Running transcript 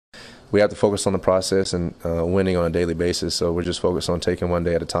we have to focus on the process and winning on a daily basis. So we're just focused on taking one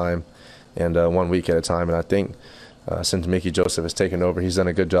day at a time and 1 week at a time. And I think since Mickey Joseph has taken over, he's done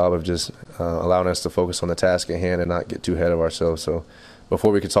a good job of just allowing us to focus on the task at hand and not get too ahead of ourselves. So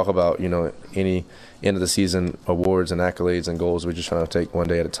before we could talk about, any end of the season awards and accolades and goals, we're just trying to take one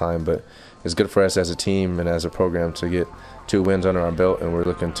day at a time. But it's good for us as a team and as a program to get 2 wins under our belt, and we're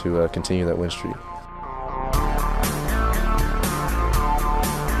looking to continue that win streak.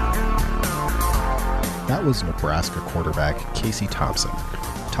 That was Nebraska quarterback Casey Thompson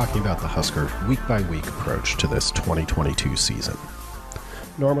talking about the Huskers' week-by-week approach to this 2022 season.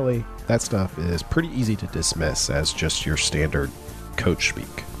 Normally, that stuff is pretty easy to dismiss as just your standard coach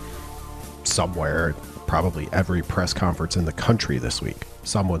speak. Somewhere, probably every press conference in the country this week,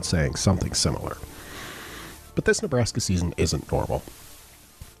 someone's saying something similar. But this Nebraska season isn't normal.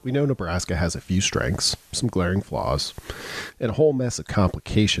 We know Nebraska has a few strengths, some glaring flaws, and a whole mess of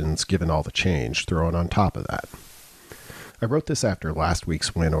complications given all the change thrown on top of that. I wrote this after last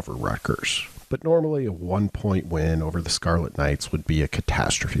week's win over Rutgers, but normally a 1-point win over the Scarlet Knights would be a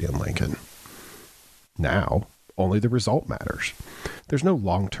catastrophe in Lincoln. Now, only the result matters. There's no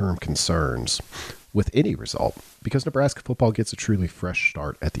long-term concerns with any result because Nebraska football gets a truly fresh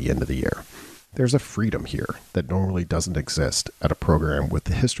start at the end of the year. There's a freedom here that normally doesn't exist at a program with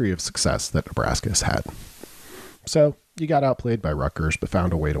the history of success that Nebraska has had. So, you got outplayed by Rutgers, but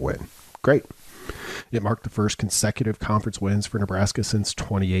found a way to win. Great. It marked the first consecutive conference wins for Nebraska since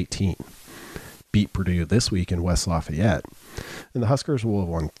 2018. Beat Purdue this week in West Lafayette, and the Huskers will have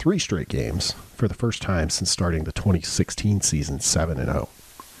won 3 straight games for the first time since starting the 2016 season 7-0.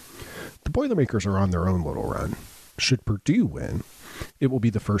 The Boilermakers are on their own little run. Should Purdue win, it will be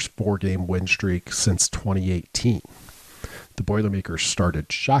the first 4-game win streak since 2018. The Boilermakers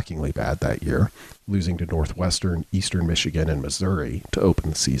started shockingly bad that year, losing to Northwestern, Eastern Michigan, and Missouri to open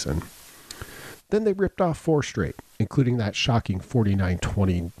the season. Then they ripped off 4 straight, including that shocking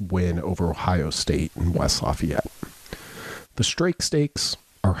 49-20 win over Ohio State in West Lafayette. The strike stakes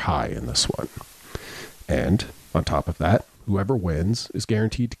are high in this one. And, on top of that, whoever wins is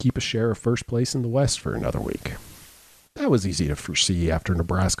guaranteed to keep a share of first place in the West for another week. That was easy to foresee after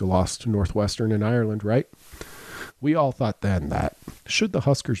Nebraska lost to Northwestern in Ireland, right? We all thought then that, should the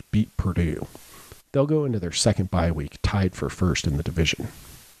Huskers beat Purdue, they'll go into their second bye week tied for first in the division.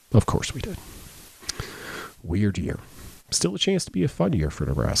 Of course we did. Weird year. Still a chance to be a fun year for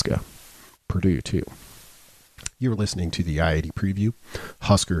Nebraska. Purdue, too. You're listening to the I-80 Preview,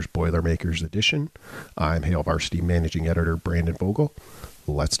 Huskers Boilermakers Edition. I'm Hail Varsity Managing Editor Brandon Vogel.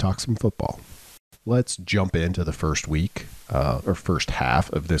 Let's talk some football. Let's jump into the first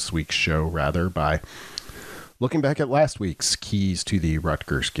half of this week's show, by looking back at last week's keys to the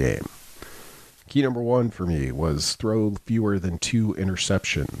Rutgers game. Key number 1 for me was throw fewer than 2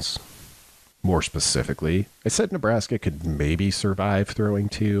 interceptions. More specifically, I said Nebraska could maybe survive throwing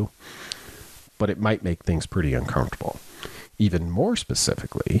 2, but it might make things pretty uncomfortable. Even more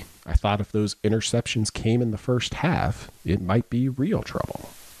specifically, I thought if those interceptions came in the first half, it might be real trouble.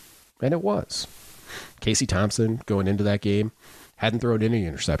 And it was. Casey Thompson, going into that game, hadn't thrown any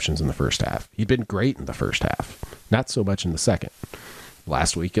interceptions in the first half. He'd been great in the first half, not so much in the second.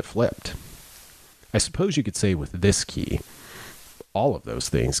 Last week it flipped. I suppose you could say with this key, all of those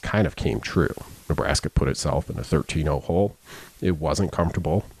things kind of came true. Nebraska put itself in a 13-0 hole. It wasn't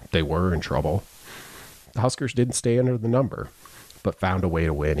comfortable. They were in trouble. The Huskers didn't stay under the number, but found a way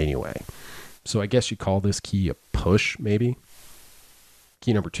to win anyway. So I guess you call this key a push, maybe?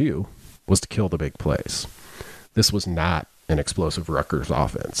 Key number 2 was to kill the big plays. This was not an explosive Rutgers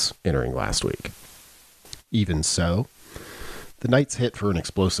offense entering last week. Even so, the Knights hit for an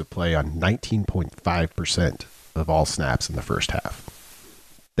explosive play on 19.5% of all snaps in the first half.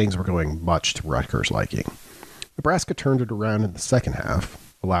 Things were going much to Rutgers' liking. Nebraska turned it around in the second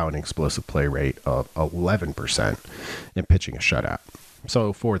half, allowing an explosive play rate of 11% and pitching a shutout.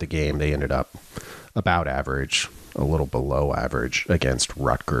 So for the game, they ended up about average, a little below average against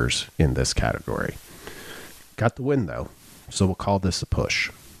Rutgers in this category. Got the win, though, so we'll call this a push.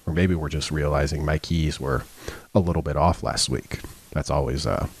 Or maybe we're just realizing my keys were a little bit off last week. That's always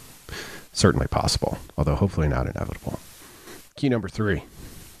certainly possible, although hopefully not inevitable. Key number 3,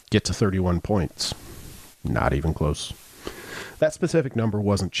 get to 31 points. Not even close. That specific number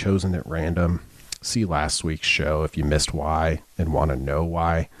wasn't chosen at random. See last week's show if you missed why and want to know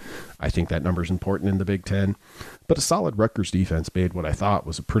why. I think that number is important in the Big Ten. But a solid Rutgers defense made what I thought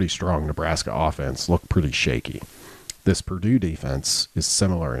was a pretty strong Nebraska offense look pretty shaky. This Purdue defense is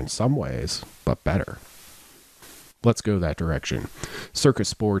similar in some ways, but better. Let's go that direction. Circus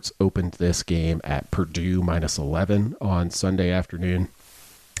Sports opened this game at Purdue -11 on Sunday afternoon.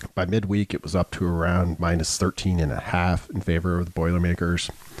 By midweek, it was up to around minus 13.5 in favor of the Boilermakers.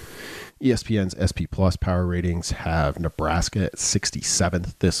 ESPN's SP Plus power ratings have Nebraska at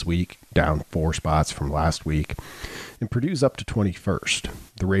 67th this week, down 4 spots from last week, and Purdue's up to 21st.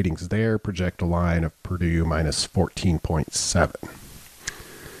 The ratings there project a line of Purdue minus 14.7.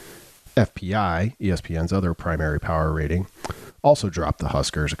 FPI, ESPN's other primary power rating, also dropped the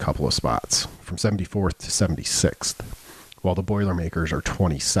Huskers a couple of spots, from 74th to 76th, while the Boilermakers are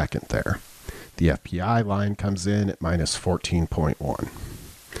 22nd there. The FPI line comes in at minus 14.1.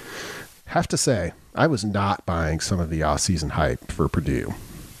 Have to say, I was not buying some of the off-season hype for Purdue.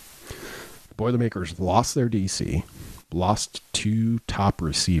 The Boilermakers lost their DC, lost 2 top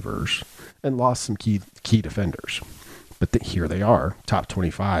receivers, and lost some key defenders. But here they are, top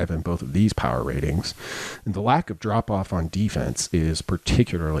 25 in both of these power ratings, and the lack of drop-off on defense is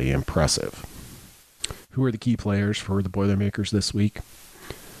particularly impressive. Who are the key players for the Boilermakers this week?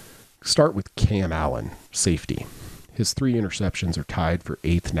 Start with Cam Allen, safety. His 3 interceptions are tied for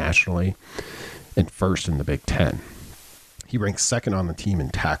 8th nationally and 1st in the Big Ten. He ranks 2nd on the team in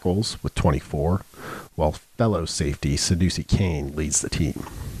tackles with 24, while fellow safety Sanusi Kane leads the team.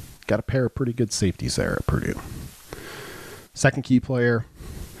 Got a pair of pretty good safeties there at Purdue. Second key player,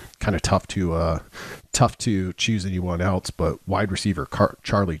 kind of tough to choose anyone else, but wide receiver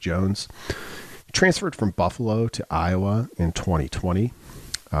Charlie Jones. He transferred from Buffalo to Iowa in 2020.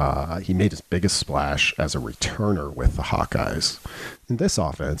 He made his biggest splash as a returner with the Hawkeyes. In this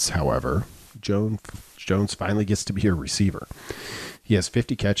offense, however, Jones finally gets to be a receiver. He has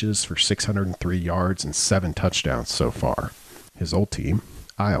 50 catches for 603 yards and 7 touchdowns so far. His old team,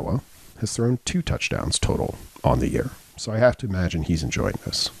 Iowa, has thrown 2 touchdowns total on the year. So I have to imagine he's enjoying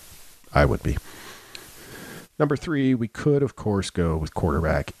this. I would be. Number 3, we could, of course, go with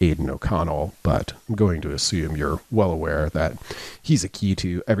quarterback Aiden O'Connell, but I'm going to assume you're well aware that he's a key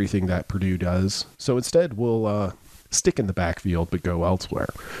to everything that Purdue does. So instead, we'll stick in the backfield but go elsewhere.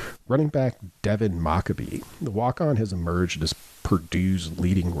 Running back Devin Mockabee. The walk-on has emerged as Purdue's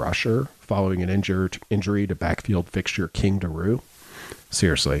leading rusher following an injury to backfield fixture King DeRue.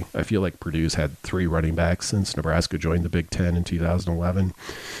 Seriously, I feel like Purdue's had 3 running backs since Nebraska joined the Big Ten in 2011,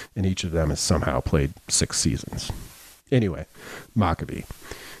 and each of them has somehow played 6 seasons. Anyway, Mockabee.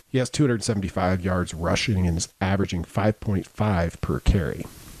 He has 275 yards rushing and is averaging 5.5 per carry.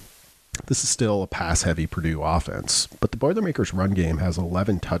 This is still a pass-heavy Purdue offense, but the Boilermakers' run game has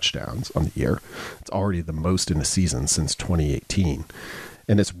 11 touchdowns on the year. It's already the most in a season since 2018,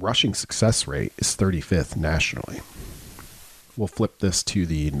 and its rushing success rate is 35th nationally. We'll flip this to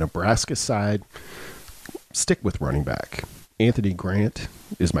the Nebraska side. Stick with running back. Anthony Grant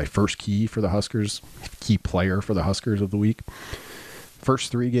is my first key player for the Huskers of the week.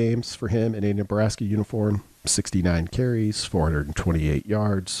 First 3 games for him in a Nebraska uniform, 69 carries, 428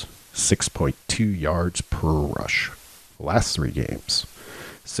 yards, 6.2 yards per rush. Last 3 games,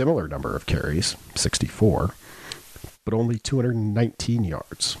 similar number of carries, 64, but only 219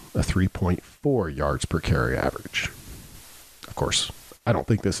 yards, a 3.4 yards per carry average. Of course, I don't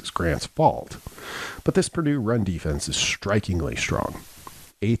think this is Grant's fault, but this Purdue run defense is strikingly strong.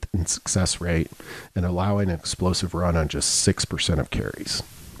 8th in success rate and allowing an explosive run on just 6% of carries.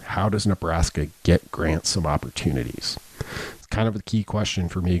 How does Nebraska get Grant some opportunities? It's kind of a key question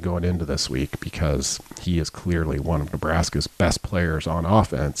for me going into this week because he is clearly one of Nebraska's best players on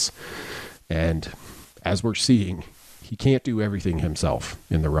offense. And as we're seeing, he can't do everything himself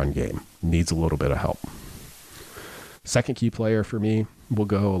in the run game. Needs a little bit of help. Second key player for me will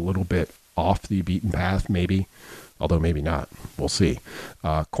go a little bit off the beaten path, maybe, although maybe not. We'll see.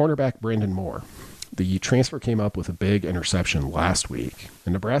 Cornerback Brandon Moore. The transfer came up with a big interception last week,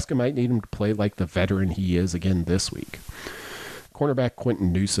 and Nebraska might need him to play like the veteran he is again this week. Cornerback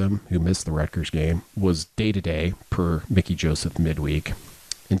Quentin Newsome, who missed the Rutgers game, was day-to-day per Mickey Joseph midweek,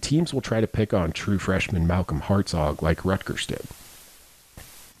 and teams will try to pick on true freshman Malcolm Hartzog like Rutgers did.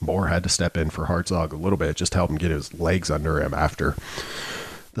 Moore had to step in for Hartzog a little bit just to help him get his legs under him after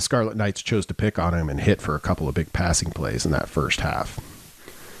the Scarlet Knights chose to pick on him and hit for a couple of big passing plays in that first half.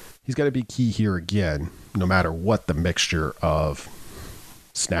 He's got to be key here again, no matter what the mixture of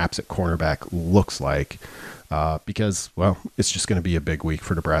snaps at cornerback looks like, because, well, it's just going to be a big week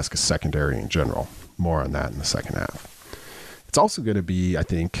for Nebraska's secondary in general. More on that in the second half. It's also going to be, I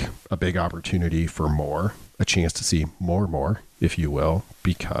think, a big opportunity for Moore, a chance to see more, if you will,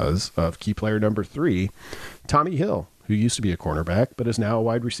 because of key player number 3, Tommy Hill, who used to be a cornerback but is now a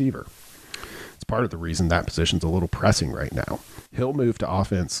wide receiver. It's part of the reason that position's a little pressing right now. Hill moved to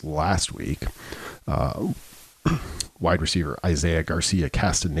offense last week. Wide receiver Isaiah Garcia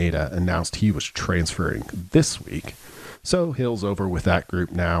Castaneda announced he was transferring this week, So Hill's over with that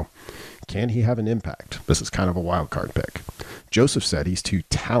group now. Can he have an impact? This is kind of a wild card pick. Joseph said he's too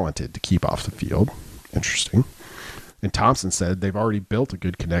talented to keep off the field. Interesting. And Thompson said they've already built a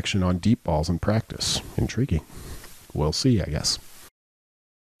good connection on deep balls in practice. Intriguing. We'll see, I guess.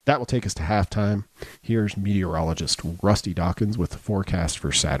 That will take us to halftime. Here's meteorologist Rusty Dawkins with the forecast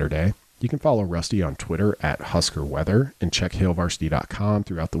for Saturday. You can follow Rusty on Twitter at Husker Weather and check HailVarsity.com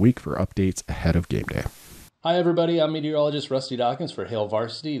throughout the week for updates ahead of game day. Hi, everybody. I'm meteorologist Rusty Dawkins for Hail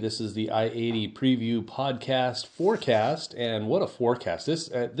Varsity. This is the I-80 preview podcast forecast, and what a forecast. This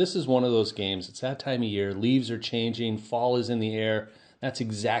is one of those games. It's that time of year. Leaves are changing. Fall is in the air. That's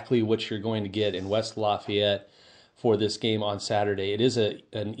exactly what you're going to get in West Lafayette for this game on Saturday. It is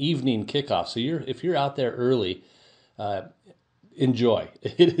an evening kickoff, so if you're out there early, enjoy.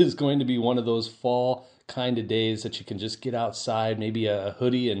 It is going to be one of those fall kind of days that you can just get outside, maybe a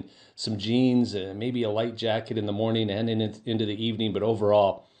hoodie and some jeans, and maybe a light jacket in the morning and into the evening, but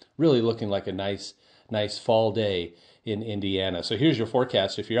overall, really looking like a nice fall day in Indiana. So here's your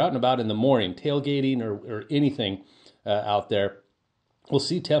forecast. If you're out and about in the morning, tailgating or anything out there, we'll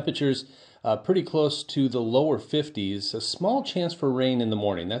see temperatures pretty close to the lower 50s, a small chance for rain in the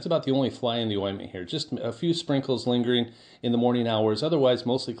morning. That's about the only fly in the ointment here. Just a few sprinkles lingering in the morning hours. Otherwise,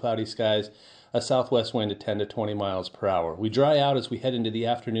 mostly cloudy skies, a southwest wind at 10 to 20 miles per hour. We dry out as we head into the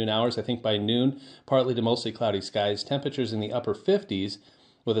afternoon hours. I think by noon, partly to mostly cloudy skies. Temperatures in the upper 50s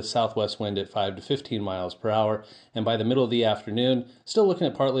with a southwest wind at 5 to 15 miles per hour. And by the middle of the afternoon, still looking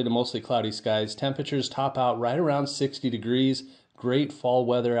at partly to mostly cloudy skies. Temperatures top out right around 60 degrees. Great fall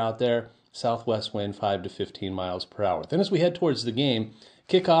weather out there. Southwest wind 5 to 15 miles per hour. Then as we head towards the game,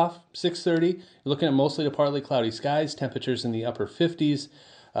 kickoff 6:30. You're looking at mostly to partly cloudy skies. Temperatures in the upper 50s.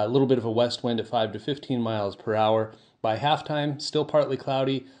 A little bit of a west wind at 5 to 15 miles per hour. By halftime, still partly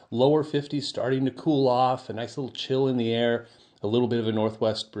cloudy, lower 50s starting to cool off, a nice little chill in the air, a little bit of a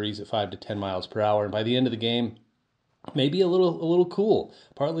northwest breeze at 5 to 10 miles per hour. And by the end of the game, maybe a little cool.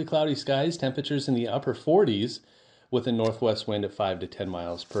 Partly cloudy skies, temperatures in the upper 40s with a northwest wind at 5 to 10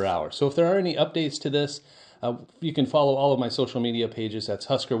 miles per hour. So if there are any updates to this, you can follow all of my social media pages. That's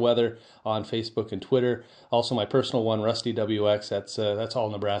Husker Weather on Facebook and Twitter. Also my personal one, Rusty WX. That's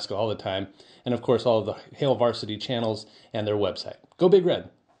all Nebraska all the time. And of course, all of the Hail Varsity channels and their website. Go Big Red.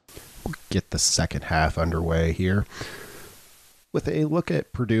 We'll get the second half underway here with a look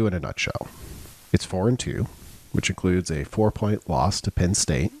at Purdue in a nutshell. It's 4-2, which includes a 4-point loss to Penn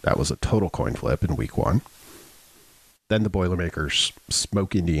State. That was a total coin flip in week 1. Then the Boilermakers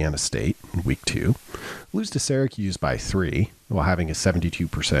smoke Indiana State in week 2, lose to Syracuse by 3 while having a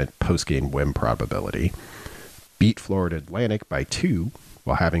 72% post-game win probability, beat Florida Atlantic by 2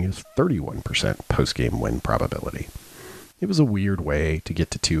 while having a 31% post-game win probability. It was a weird way to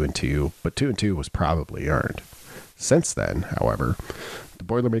get to 2-2, but 2-2 was probably earned. Since then, however, the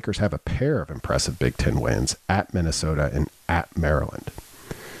Boilermakers have a pair of impressive Big Ten wins at Minnesota and at Maryland.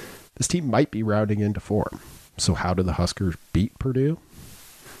 This team might be rounding into form. So how do the Huskers beat Purdue?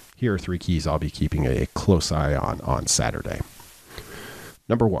 Here are 3 keys I'll be keeping a close eye on Saturday.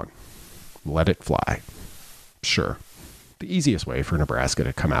 Number 1, let it fly. Sure, the easiest way for Nebraska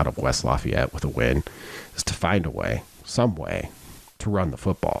to come out of West Lafayette with a win is to find a way, some way, to run the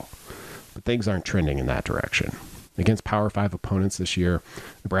football. But things aren't trending in that direction. Against Power 5 opponents this year,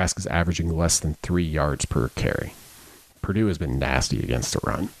 Nebraska's averaging less than 3 yards per carry. Purdue has been nasty against the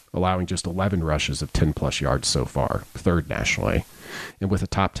run, allowing just 11 rushes of 10-plus yards so far, 3rd nationally, and with a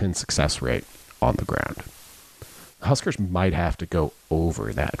top 10 success rate on the ground. The Huskers might have to go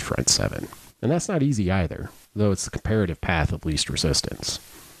over that front 7, and that's not easy either, though it's the comparative path of least resistance.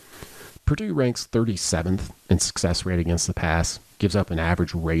 Purdue ranks 37th in success rate against the pass, gives up an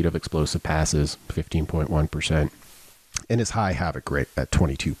average rate of explosive passes, 15.1%, and his high havoc rate at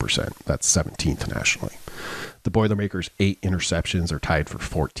 22%. That's 17th nationally. The Boilermakers' 8 interceptions are tied for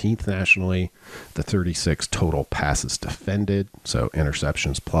 14th nationally. The 36 total passes defended, so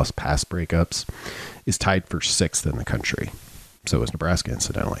interceptions plus pass breakups, is tied for 6th in the country. So is Nebraska,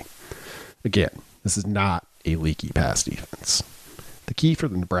 incidentally. Again, this is not a leaky pass defense. The key for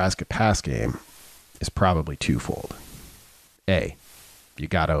the Nebraska pass game is probably twofold. A, you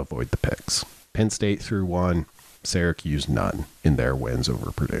got to avoid the picks. Penn State threw 1, Syracuse none in their wins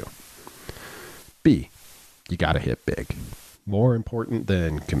over Purdue. B, you got to hit big. More important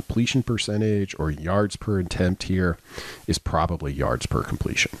than completion percentage or yards per attempt here is probably yards per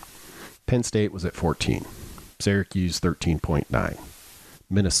completion. Penn State was at 14, Syracuse 13.9.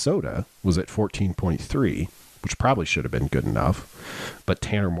 Minnesota was at 14.3, which probably should have been good enough, but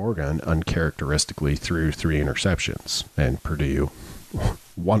Tanner Morgan uncharacteristically threw 3 interceptions, and Purdue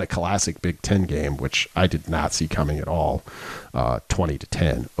won a classic Big Ten game, which I did not see coming at all,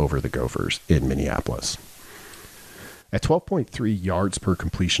 20-10 over the Gophers in Minneapolis. At 12.3 yards per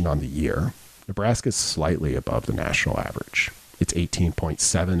completion on the year, Nebraska is slightly above the national average. Its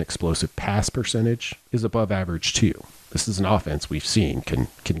 18.7 explosive pass percentage is above average too. This is an offense we've seen can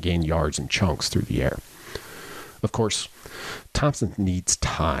gain yards in chunks through the air. Of course, Thompson needs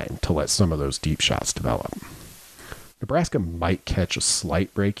time to let some of those deep shots develop. Nebraska might catch a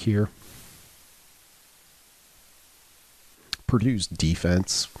slight break here. Purdue's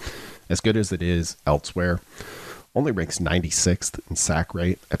defense, as good as it is elsewhere, only ranks 96th in sack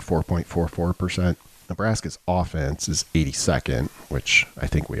rate at 4.44%. Nebraska's offense is 82nd, which I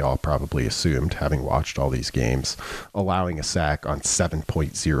think we all probably assumed, having watched all these games, allowing a sack on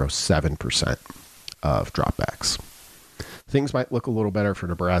 7.07% of dropbacks. Things might look a little better for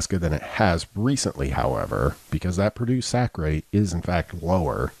Nebraska than it has recently, however, because that Purdue sack rate is in fact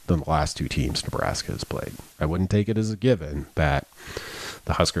lower than the last two teams Nebraska has played. I wouldn't take it as a given that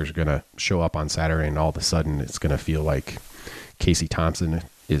the Huskers are going to show up on Saturday and all of a sudden it's going to feel like Casey Thompson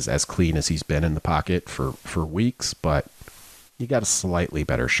is as clean as he's been in the pocket for weeks, but you got a slightly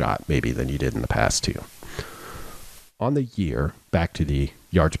better shot maybe than you did in the past too. On the year, back to the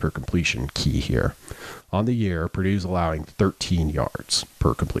yards per completion key here. On the year, Purdue's allowing 13 yards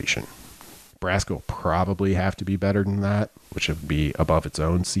per completion. Nebraska will probably have to be better than that, which would be above its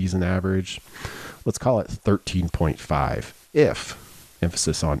own season average. Let's call it 13.5 if,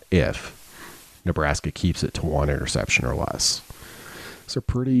 emphasis on if, Nebraska keeps it to one interception or less. So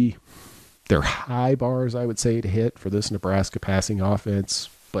they're high bars, I would say, to hit for this Nebraska passing offense,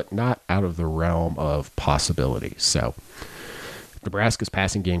 but not out of the realm of possibility. So Nebraska's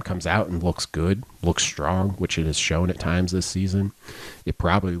passing game comes out and looks good, looks strong, which it has shown at times this season. It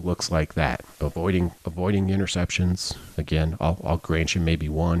probably looks like that, avoiding interceptions. Again, I'll grant you maybe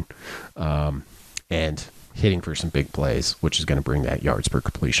one, and hitting for some big plays, which is going to bring that yards per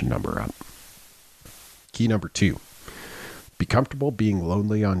completion number up. Key number 2, be comfortable being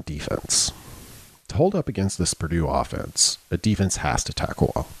lonely on defense. To hold up against this Purdue offense, a defense has to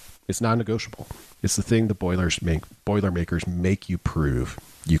tackle well. It's non-negotiable. It's the thing the Boilermakers make you prove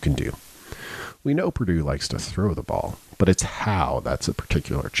you can do. We know Purdue likes to throw the ball, but it's how that's a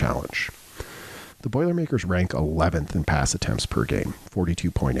particular challenge. The Boilermakers rank 11th in pass attempts per game,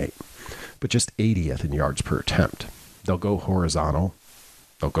 42.8, but just 80th in yards per attempt. They'll go horizontal.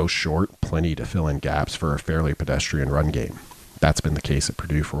 They'll go short, plenty to fill in gaps for a fairly pedestrian run game. That's been the case at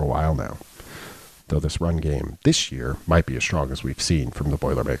Purdue for a while now, though this run game this year might be as strong as we've seen from the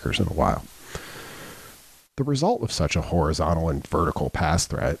Boilermakers in a while. The result of such a horizontal and vertical pass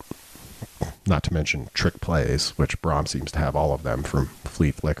threat, not to mention trick plays, which Brom seems to have all of them, from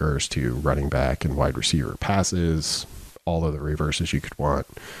flea flickers to running back and wide receiver passes, all of the reverses you could want.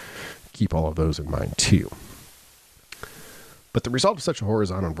 Keep all of those in mind too. But the result of such a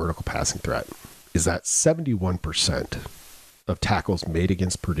horizontal and vertical passing threat is that 71% of tackles made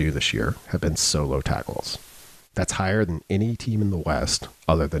against Purdue this year have been solo tackles. That's higher than any team in the West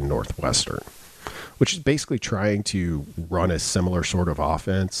other than Northwestern, which is basically trying to run a similar sort of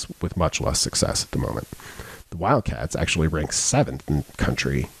offense with much less success at the moment. The Wildcats actually rank 7th in the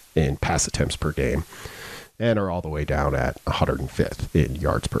country in pass attempts per game and are all the way down at 105th in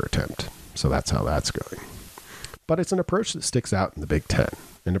yards per attempt. So that's how that's going. But it's an approach that sticks out in the Big Ten,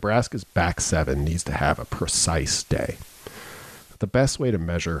 and Nebraska's back seven needs to have a precise day. The best way to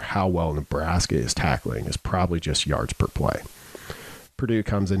measure how well Nebraska is tackling is probably just yards per play. Purdue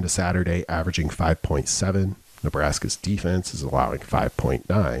comes into Saturday averaging 5.7. Nebraska's defense is allowing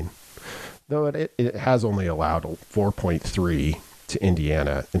 5.9, though it has only allowed 4.3 to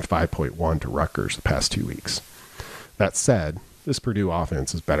Indiana and 5.1 to Rutgers the past 2 weeks. That said, this Purdue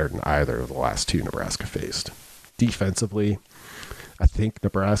offense is better than either of the last two Nebraska faced. Defensively, I think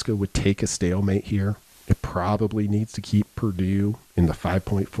Nebraska would take a stalemate here. It probably needs to keep Purdue in the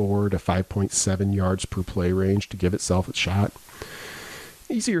 5.4 to 5.7 yards per play range to give itself a shot.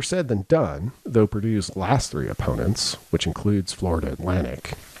 Easier said than done, though Purdue's last three opponents, which includes Florida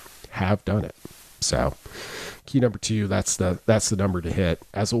Atlantic, have done it. So, key number 2, that's the number to hit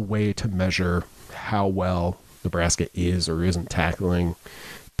as a way to measure how well Nebraska is or isn't tackling.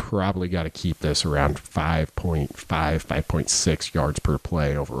 Probably got to keep this around 5.5, 5.6 yards per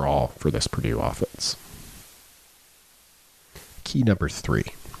play overall for this Purdue offense. Key number 3,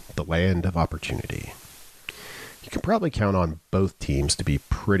 the land of opportunity. You can probably count on both teams to be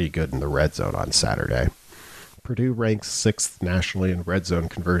pretty good in the red zone on Saturday. Purdue ranks 6th nationally in red zone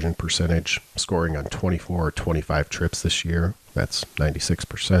conversion percentage, scoring on 24 or 25 trips this year, That's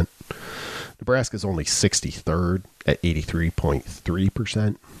 96%. Nebraska's only 63rd at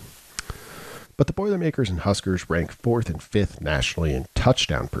 83.3%. But the Boilermakers and Huskers rank 4th and 5th nationally in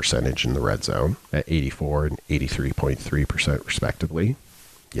touchdown percentage in the red zone at 84 and 83.3% respectively.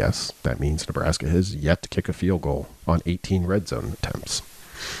 Yes, that means Nebraska has yet to kick a field goal on 18 red zone attempts.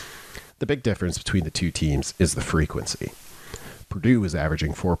 The big difference between the two teams is the frequency. Purdue is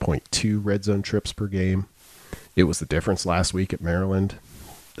averaging 4.2 red zone trips per game. It was the difference last week at Maryland.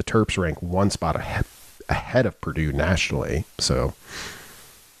 The Terps rank one spot ahead of Purdue nationally, so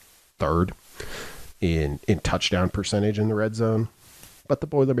third in touchdown percentage in the red zone. But the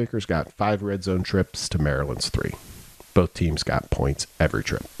Boilermakers got 5 red zone trips to Maryland's 3. Both teams got points every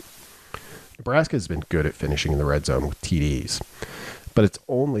trip. Nebraska has been good at finishing in the red zone with TDs, but it's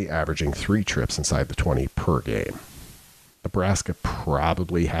only averaging 3 trips inside the 20 per game. Nebraska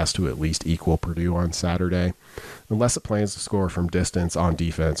probably has to at least equal Purdue on Saturday, unless it plans to score from distance on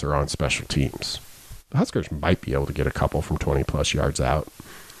defense or on special teams. The Huskers might be able to get a couple from 20-plus yards out.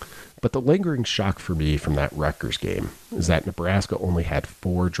 But the lingering shock for me from that Rutgers game is that Nebraska only had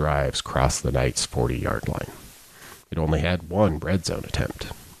 4 drives cross the Knights' 40-yard line. It only had 1 red zone attempt.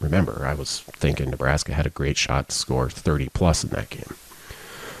 Remember, I was thinking Nebraska had a great shot to score 30-plus in that game.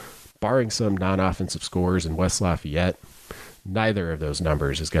 Barring some non-offensive scores in West Lafayette, neither of those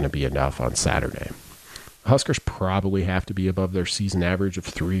numbers is going to be enough on Saturday. Huskers probably have to be above their season average of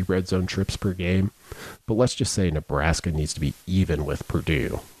 3 red zone trips per game, but let's just say Nebraska needs to be even with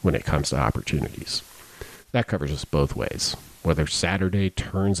Purdue when it comes to opportunities. That covers us both ways. Whether Saturday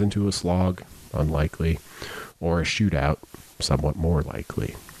turns into a slog, unlikely, or a shootout, somewhat more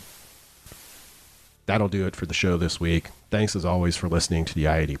likely. That'll do it for the show this week. Thanks as always for listening to the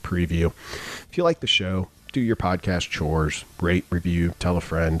I-80 preview. If you like the show, do your podcast chores, rate, review, tell a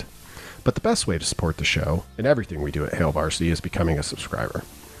friend. But the best way to support the show and everything we do at Hail Varsity is becoming a subscriber.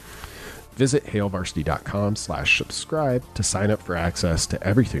 Visit hailvarsity.com/subscribe to sign up for access to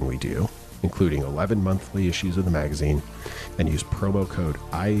everything we do, including 11 monthly issues of the magazine, and use promo code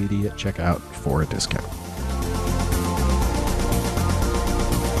I80 at checkout for a discount.